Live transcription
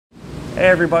Hey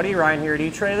everybody, Ryan here at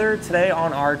eTrailer. Today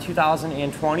on our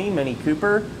 2020 Mini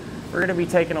Cooper, we're going to be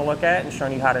taking a look at and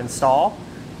showing you how to install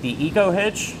the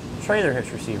EcoHitch Trailer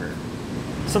Hitch receiver.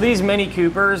 So these Mini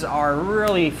Coopers are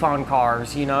really fun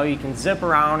cars. You know, you can zip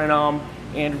around in them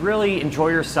and really enjoy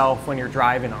yourself when you're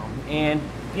driving them. And,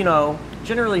 you know,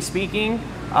 generally speaking,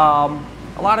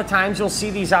 a lot of times you'll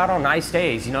see these out on nice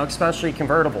days, you know, especially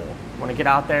convertible. You want to get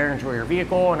out there, enjoy your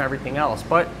vehicle and everything else.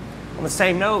 But on the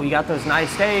same note, you got those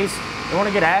nice days, you want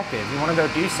to get active, you want to go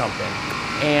do something.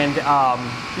 And,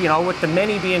 you know, with the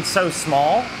Mini being so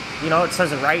small, you know, it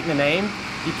says it right in the name,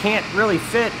 you can't really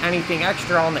fit anything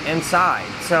extra on the inside.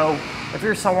 So if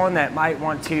you're someone that might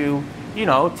want to, you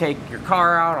know, take your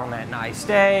car out on that nice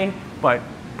day, but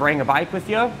bring a bike with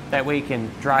you, that way you can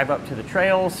drive up to the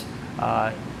trails,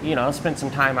 you know, spend some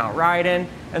time out riding,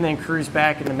 and then cruise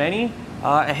back in the Mini.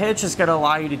 A hitch is going to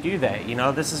allow you to do that. You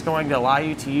know, this is going to allow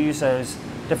you to use those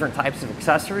different types of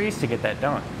accessories to get that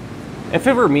done. If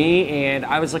it were me and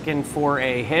I was looking for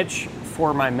a hitch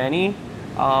for my Mini,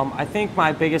 I think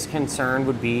my biggest concern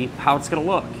would be how it's going to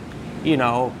look. You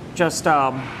know, just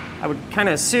I would kind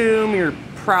of assume you're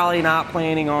probably not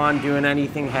planning on doing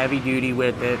anything heavy duty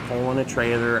with it, pulling a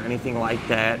trailer or anything like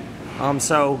that.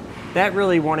 So that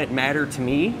really wouldn't matter to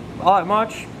me all that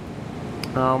much.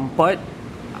 But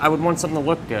I would want something to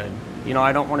look good. You know,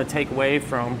 I don't want to take away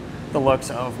from the looks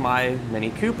of my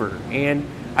Mini Cooper. And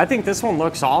I think this one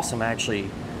looks awesome, actually.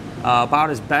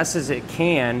 About as best as it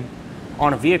can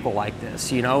on a vehicle like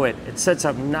this. You know, it sits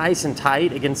up nice and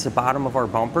tight against the bottom of our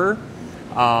bumper.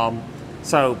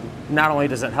 So not only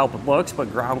does it help with looks,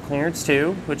 but ground clearance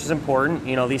too, which is important.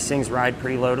 You know, these things ride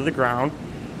pretty low to the ground.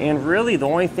 And really the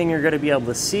only thing you're going to be able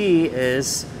to see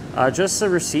is just the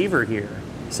receiver here.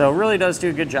 So it really does do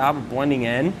a good job of blending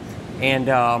in and,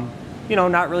 you know,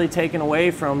 not really taking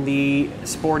away from the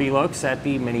sporty looks that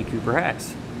the Mini Cooper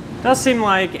has. It does seem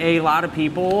like a lot of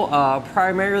people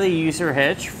primarily use their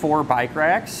hitch for bike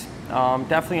racks.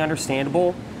 Definitely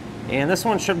understandable. And this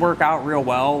one should work out real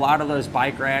well. A lot of those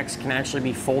bike racks can actually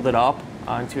be folded up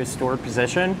into a stored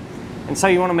position. And so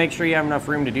you want to make sure you have enough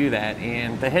room to do that.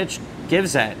 And the hitch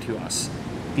gives that to us.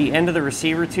 The end of the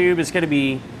receiver tube is going to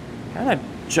be kind of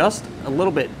just a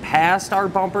little bit past our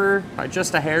bumper by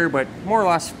just a hair, but more or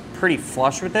less pretty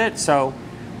flush with it. So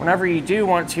whenever you do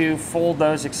want to fold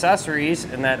those accessories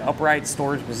in that upright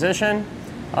storage position,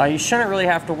 you shouldn't really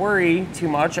have to worry too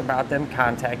much about them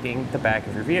contacting the back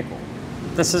of your vehicle.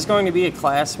 This is going to be a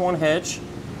Class 1 hitch,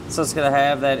 so it's going to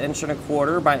have that 1¼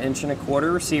 inch by 1¼ inch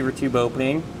receiver tube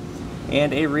opening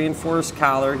and a reinforced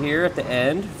collar here at the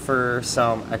end for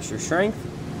some extra strength.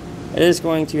 It is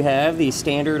going to have the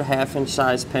standard 1/2 inch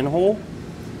size pinhole.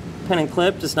 Pin and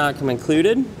clip does not come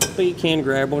included, but you can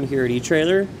grab one here at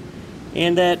eTrailer.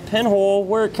 And that pinhole,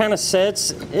 where it kind of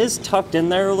sits, is tucked in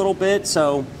there a little bit,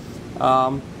 so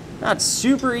not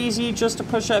super easy just to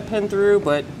push that pin through,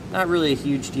 but not really a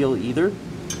huge deal either.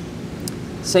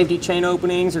 Safety chain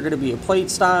openings are going to be a plate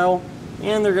style,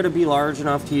 and they're going to be large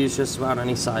enough to use just about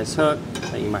any size hook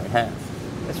that you might have.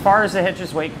 As far as the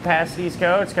hitch's weight capacities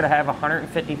go, it's going to have a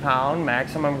 150-pound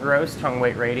maximum gross tongue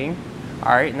weight rating.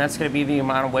 All right, and that's going to be the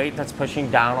amount of weight that's pushing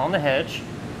down on the hitch.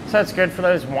 So that's good for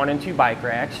those 1 and 2 bike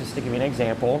racks, just to give you an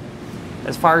example.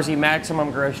 As far as the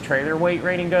maximum gross trailer weight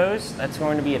rating goes, that's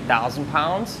going to be 1,000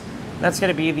 pounds. That's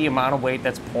going to be the amount of weight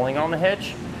that's pulling on the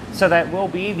hitch. So that will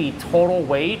be the total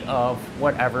weight of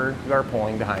whatever you are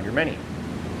pulling behind your Mini.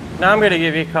 Now I'm going to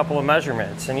give you a couple of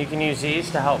measurements, and you can use these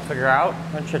to help figure out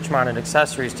which hitch-mounted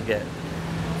accessories to get.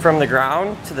 From the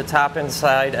ground to the top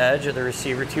inside edge of the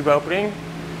receiver tube opening,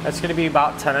 that's going to be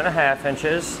about 10½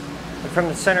 inches. And from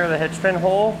the center of the hitch pin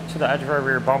hole to the edge of our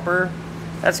rear bumper,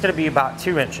 that's going to be about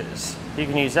 2 inches. You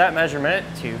can use that measurement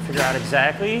to figure out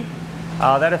exactly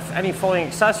that if any folding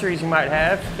accessories you might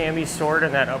have can be stored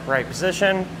in that upright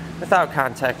position without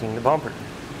contacting the bumper.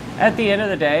 At the end of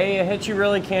the day, a hitch you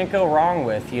really can't go wrong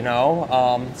with, you know.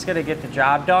 It's going to get the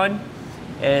job done.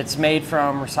 It's made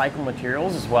from recycled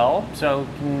materials as well, so you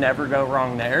can never go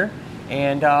wrong there.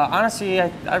 And honestly,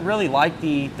 I really like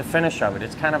the finish of it.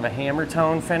 It's kind of a hammer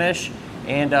tone finish,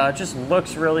 and just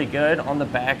looks really good on the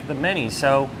back of the Mini.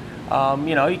 So,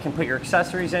 you know, you can put your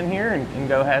accessories in here and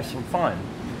go have some fun.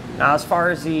 Now, as far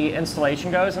as the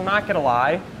installation goes, I'm not going to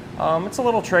lie, it's a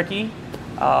little tricky.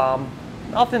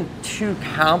 Nothing too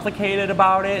complicated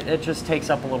about it. It just takes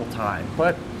up a little time.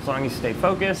 But as long as you stay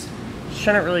focused, it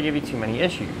shouldn't really give you too many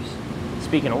issues.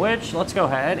 Speaking of which, let's go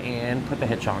ahead and put the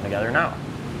hitch on together now.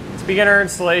 To begin our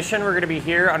installation, we're going to be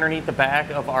here underneath the back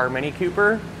of our Mini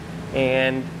Cooper.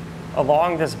 And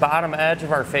along this bottom edge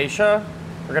of our fascia,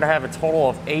 we're going to have a total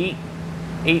of 8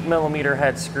 8mm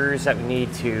head screws that we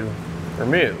need to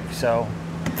remove. So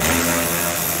go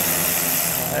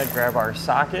ahead, grab our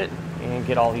socket and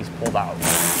get all these pulled out.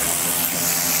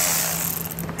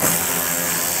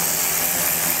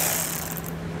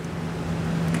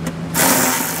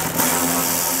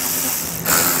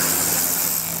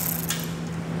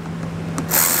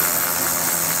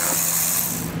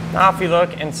 Now if you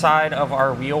look inside of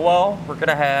our wheel well, we're going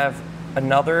to have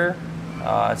another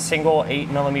single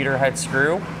 8mm head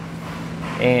screw.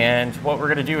 And what we're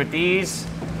going to do with these,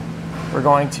 we're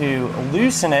going to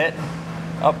loosen it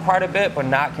up quite a bit, but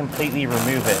not completely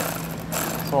remove it.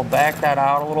 So we'll back that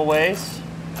out a little ways.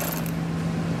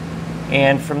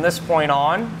 And from this point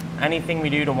on, anything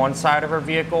we do to one side of our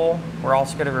vehicle, we're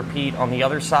also going to repeat on the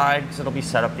other side because it'll be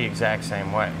set up the exact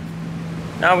same way.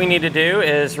 Now what we need to do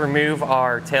is remove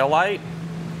our tail light.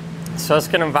 So it's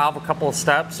going to involve a couple of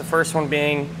steps. The first one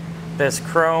being this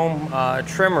chrome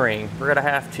trim ring. We're going to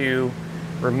have to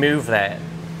remove that.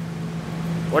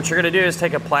 What you're going to do is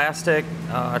take a plastic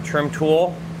trim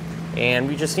tool, and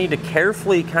we just need to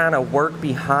carefully kind of work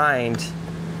behind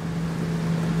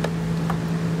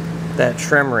that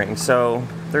trim ring. So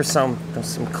there's some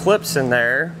clips in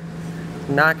there.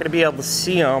 You're not going to be able to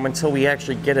see them until we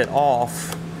actually get it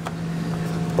off.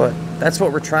 But that's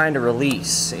what we're trying to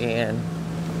release, and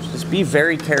just be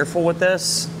very careful with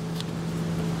this.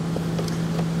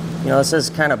 You know, this is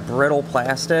kind of brittle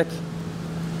plastic,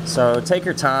 so take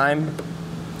your time,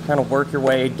 kind of work your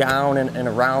way down and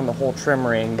around the whole trim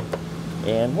ring.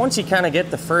 And once you kind of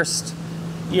get the first,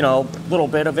 you know, little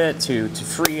bit of it to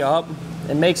free up,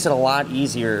 it makes it a lot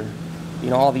easier.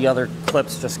 You know, all the other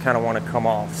clips just kind of want to come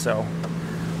off. So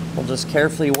we'll just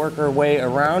carefully work our way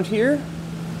around here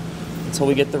until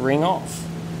we get the ring off.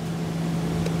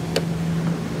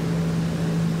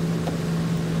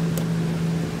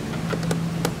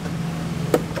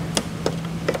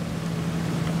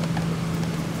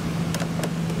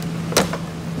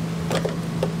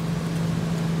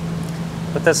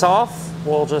 With this off,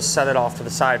 we'll just set it off to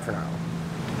the side for now.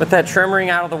 With that trim ring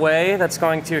out of the way, that's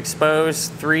going to expose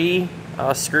 3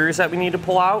 screws that we need to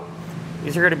pull out.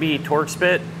 These are going to be Torx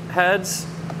bit heads,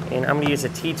 and I'm going to use a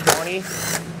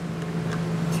T20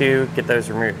 to get those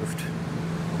removed.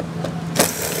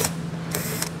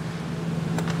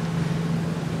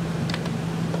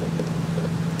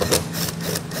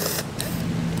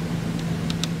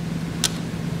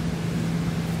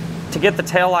 To get the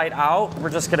tail light out, we're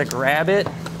just going to grab it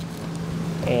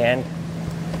and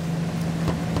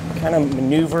kind of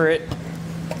maneuver it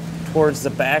towards the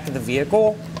back of the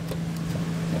vehicle.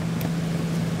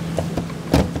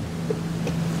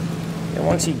 And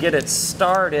once you get it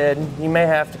started, you may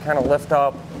have to kind of lift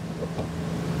up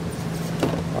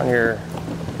on your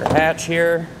hatch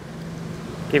here,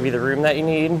 give you the room that you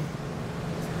need.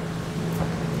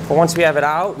 But once we have it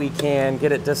out, we can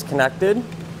get it disconnected.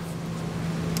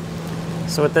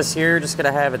 So with this here, just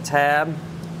gonna have a tab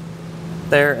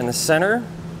there in the center.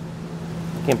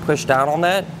 You can push down on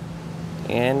that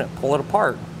and pull it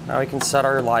apart. Now we can set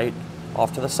our light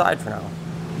off to the side for now.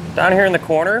 Down here in the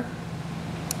corner,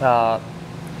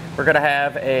 we're gonna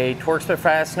have a Torx bit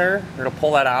fastener. We're gonna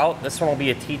pull that out. This one will be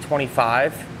a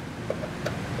T25.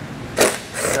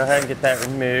 Go ahead and get that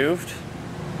removed.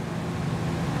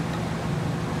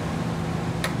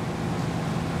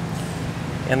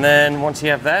 And then once you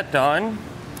have that done,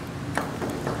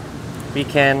 we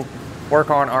can work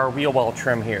on our wheel well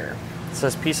trim here. So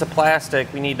this piece of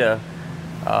plastic, we need to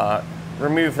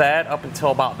remove that up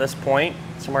until about this point,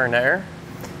 somewhere in there.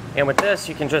 And with this,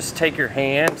 you can just take your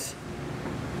hand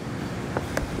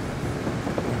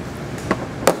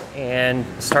and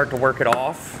start to work it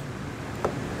off.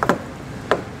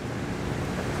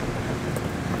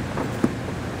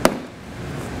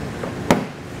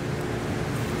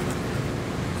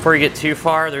 Before you get too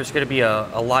far, there's going to be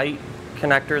a light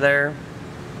connector there.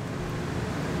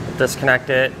 Disconnect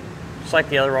it, just like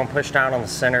the other one, push down on the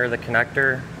center of the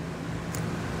connector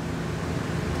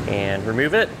and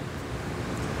remove it.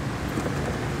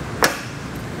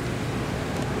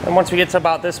 And once we get to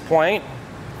about this point,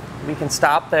 we can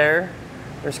stop there.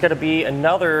 There's going to be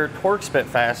another Torx bit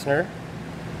fastener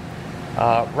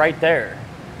right there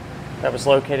that was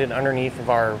located underneath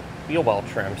of our wheel well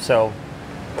trim. So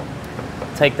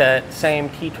take that same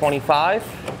T25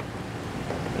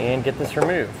 and get this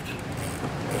removed.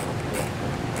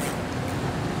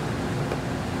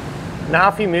 Now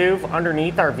if you move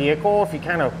underneath our vehicle, if you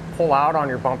kind of pull out on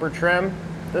your bumper trim,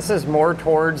 this is more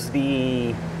towards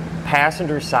the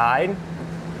passenger side.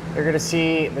 You're going to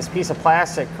see this piece of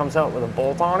plastic comes out with a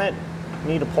bolt on it.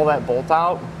 You need to pull that bolt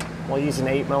out. We'll use an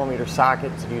 8mm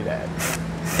socket to do that.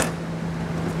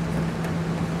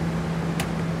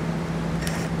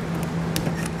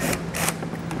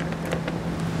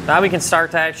 Now we can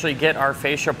start to actually get our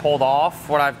fascia pulled off.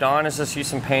 What I've done is just use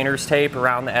some painter's tape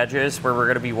around the edges where we're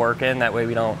going to be working. That way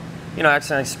we don't,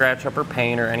 accidentally scratch up our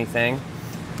paint or anything.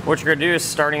 What you're going to do is,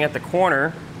 starting at the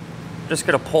corner, just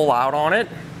going to pull out on it,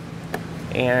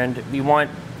 and we want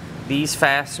these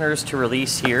fasteners to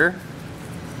release here.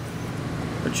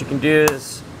 What you can do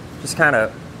is just kind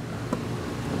of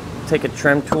take a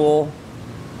trim tool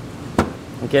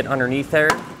and get underneath there,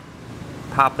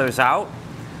 pop those out.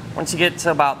 Once you get to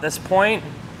about this point,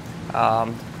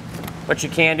 what you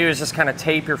can do is just kind of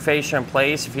tape your fascia in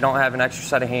place if you don't have an extra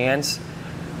set of hands.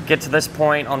 Get to this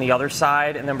point on the other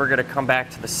side, and then we're going to come back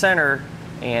to the center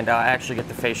and actually get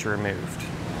the fascia removed.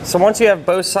 So once you have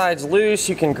both sides loose,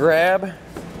 you can grab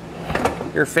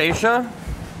your fascia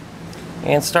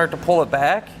and start to pull it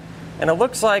back. And it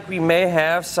looks like we may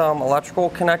have some electrical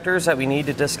connectors that we need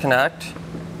to disconnect.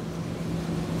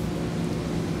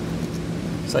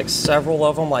 It's like several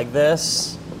of them like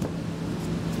this.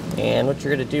 And what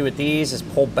you're going to do with these is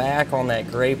pull back on that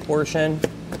gray portion,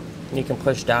 and you can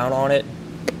push down on it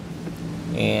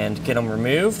and get them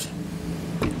removed.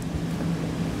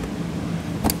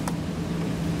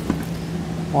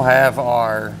 We'll have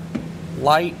our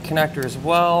light connector as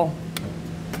well.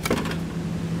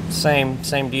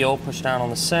 Same deal, push down on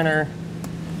the center.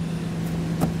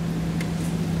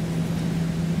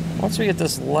 Once we get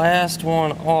this last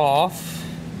one off,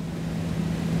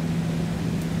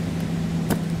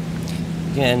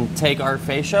 we can take our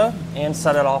fascia and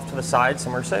set it off to the side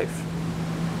somewhere safe.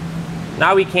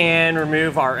 Now we can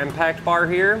remove our impact bar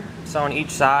here. So on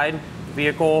each side of the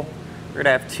vehicle, we're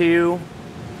gonna have two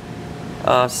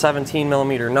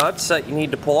 17mm nuts that you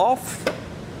need to pull off.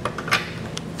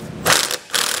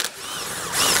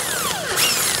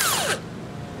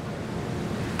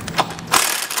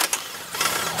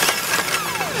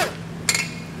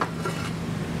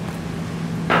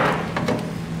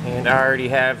 And I already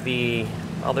have the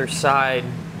other side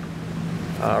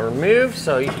removed,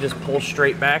 so you can just pull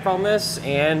straight back on this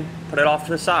and put it off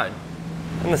to the side.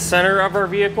 In the center of our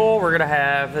vehicle, we're going to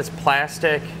have this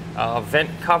plastic vent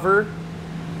cover,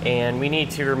 and we need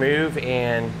to remove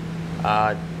and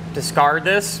discard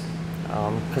this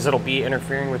because it'll be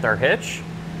interfering with our hitch.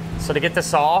 So to get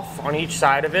this off, on each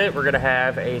side of it, we're going to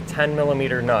have a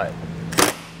 10mm nut.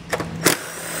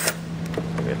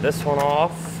 Get this one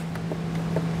off,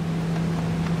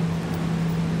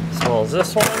 as well as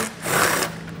this one.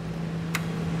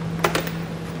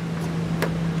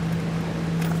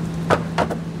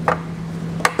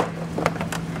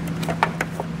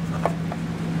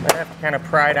 I have to kind of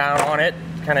pry down on it,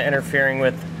 kind of interfering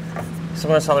with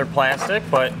some of this other plastic,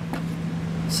 but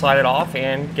slide it off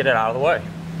and get it out of the way.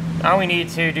 Now we need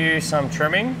to do some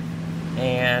trimming,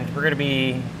 and we're going to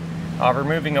be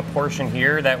removing a portion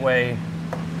here. That way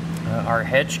our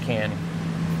hitch can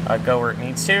go where it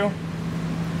needs to.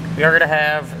 We are going to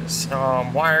have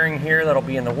some wiring here that'll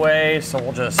be in the way, so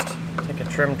we'll just take a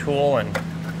trim tool and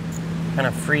kind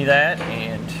of free that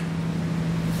and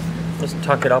just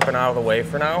tuck it up and out of the way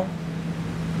for now.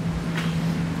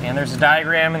 And there's a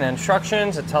diagram in the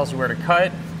instructions that tells you where to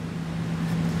cut.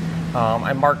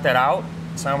 I marked that out,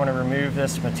 so I'm going to remove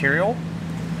this material,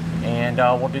 and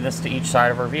we'll do this to each side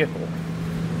of our vehicle.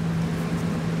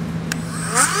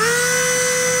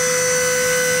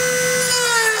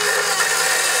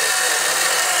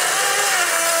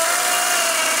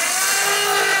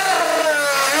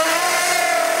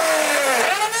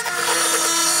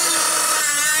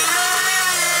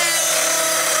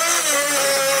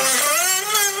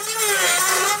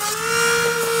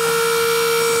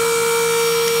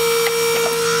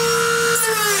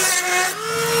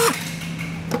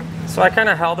 So I kind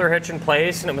of held our hitch in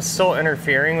place, and it was still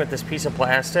interfering with this piece of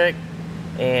plastic.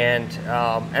 And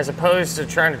as opposed to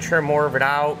trying to trim more of it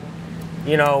out,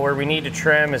 where we need to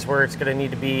trim is where it's going to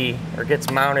need to be, or gets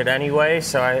mounted anyway.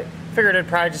 So I figured it'd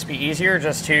probably just be easier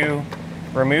just to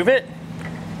remove it.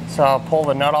 So I'll pull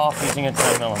the nut off using a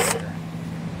 10mm.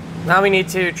 Now we need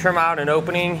to trim out an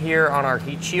opening here on our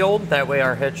heat shield. That way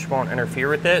our hitch won't interfere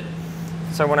with it.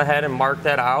 So I went ahead and marked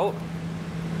that out.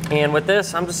 And with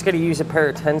this, I'm just going to use a pair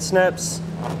of 10 snips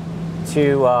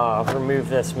to remove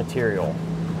this material.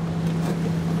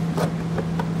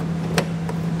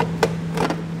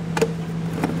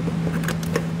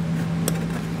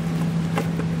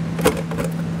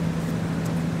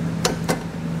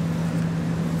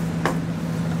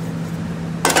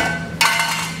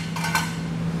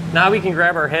 Now we can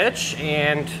grab our hitch,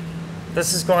 and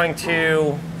this is going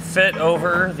to fit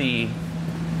over the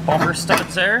bumper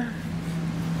studs there,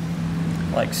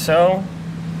 like so.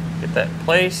 Get that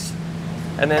placed,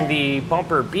 and then the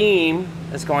bumper beam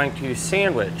is going to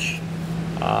sandwich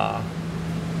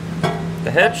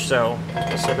the hitch, so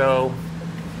this will go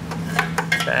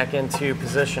back into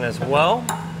position as well.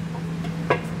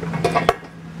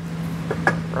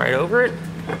 Right over it.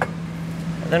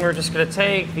 And then we're just going to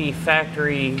take the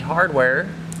factory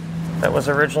hardware that was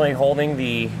originally holding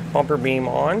the bumper beam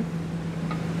on,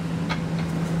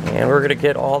 and we're going to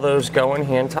get all those going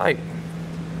hand tight.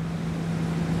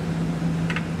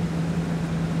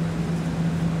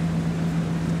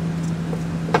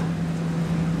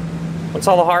 Once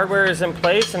all the hardware is in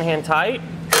place and hand tight,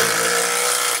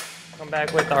 come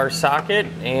back with our socket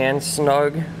and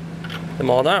snug them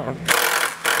all down.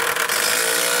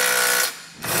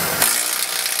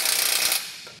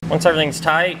 Once everything's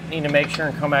tight, you need to make sure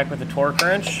and come back with a torque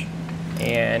wrench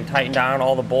and tighten down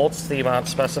all the bolts to the amount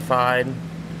specified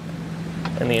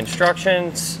in the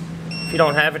instructions. If you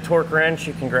don't have a torque wrench,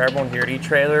 you can grab one here at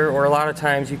eTrailer, or a lot of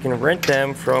times you can rent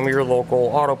them from your local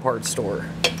auto parts store.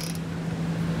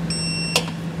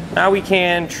 Now we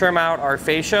can trim out our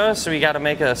fascia, so we got to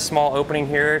make a small opening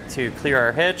here to clear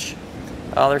our hitch.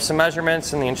 There's some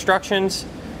measurements in the instructions.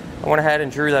 I went ahead and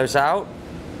drew those out.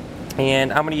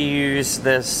 And I'm going to use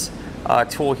this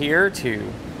tool here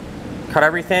to cut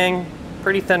everything.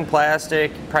 Pretty thin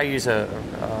plastic. Probably use a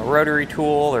rotary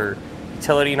tool or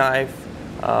utility knife,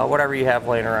 whatever you have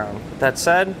laying around. With that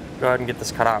said, go ahead and get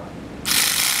this cut out.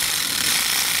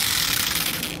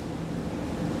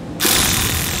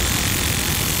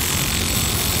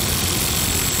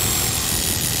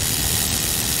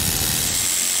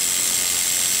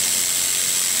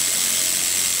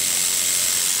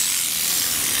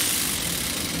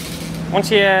 Once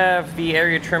you have the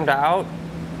area trimmed out,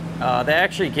 they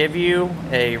actually give you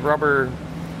a rubber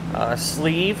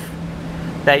sleeve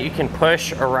that you can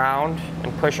push around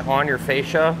and push on your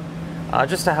fascia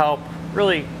just to help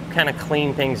really kind of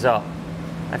clean things up.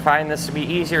 I find this to be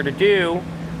easier to do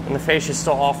when the fascia is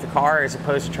still off the car, as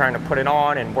opposed to trying to put it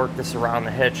on and work this around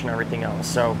the hitch and everything else.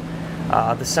 So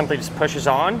this simply just pushes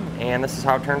on, and this is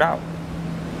how it turned out.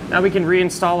 Now we can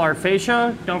reinstall our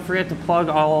fascia. Don't forget to plug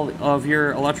all of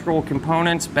your electrical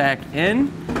components back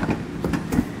in.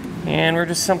 And we're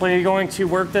just simply going to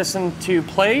work this into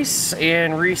place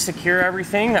and re-secure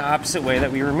everything the opposite way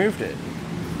that we removed it.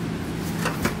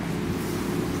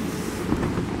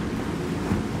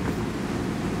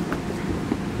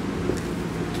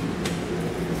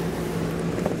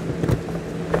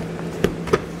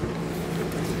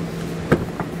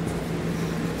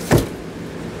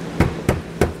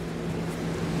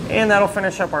 And that'll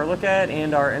finish up our look at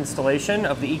and our installation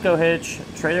of the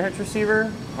EcoHitch Trailer Hitch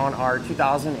receiver on our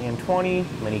 2020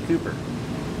 Mini Cooper.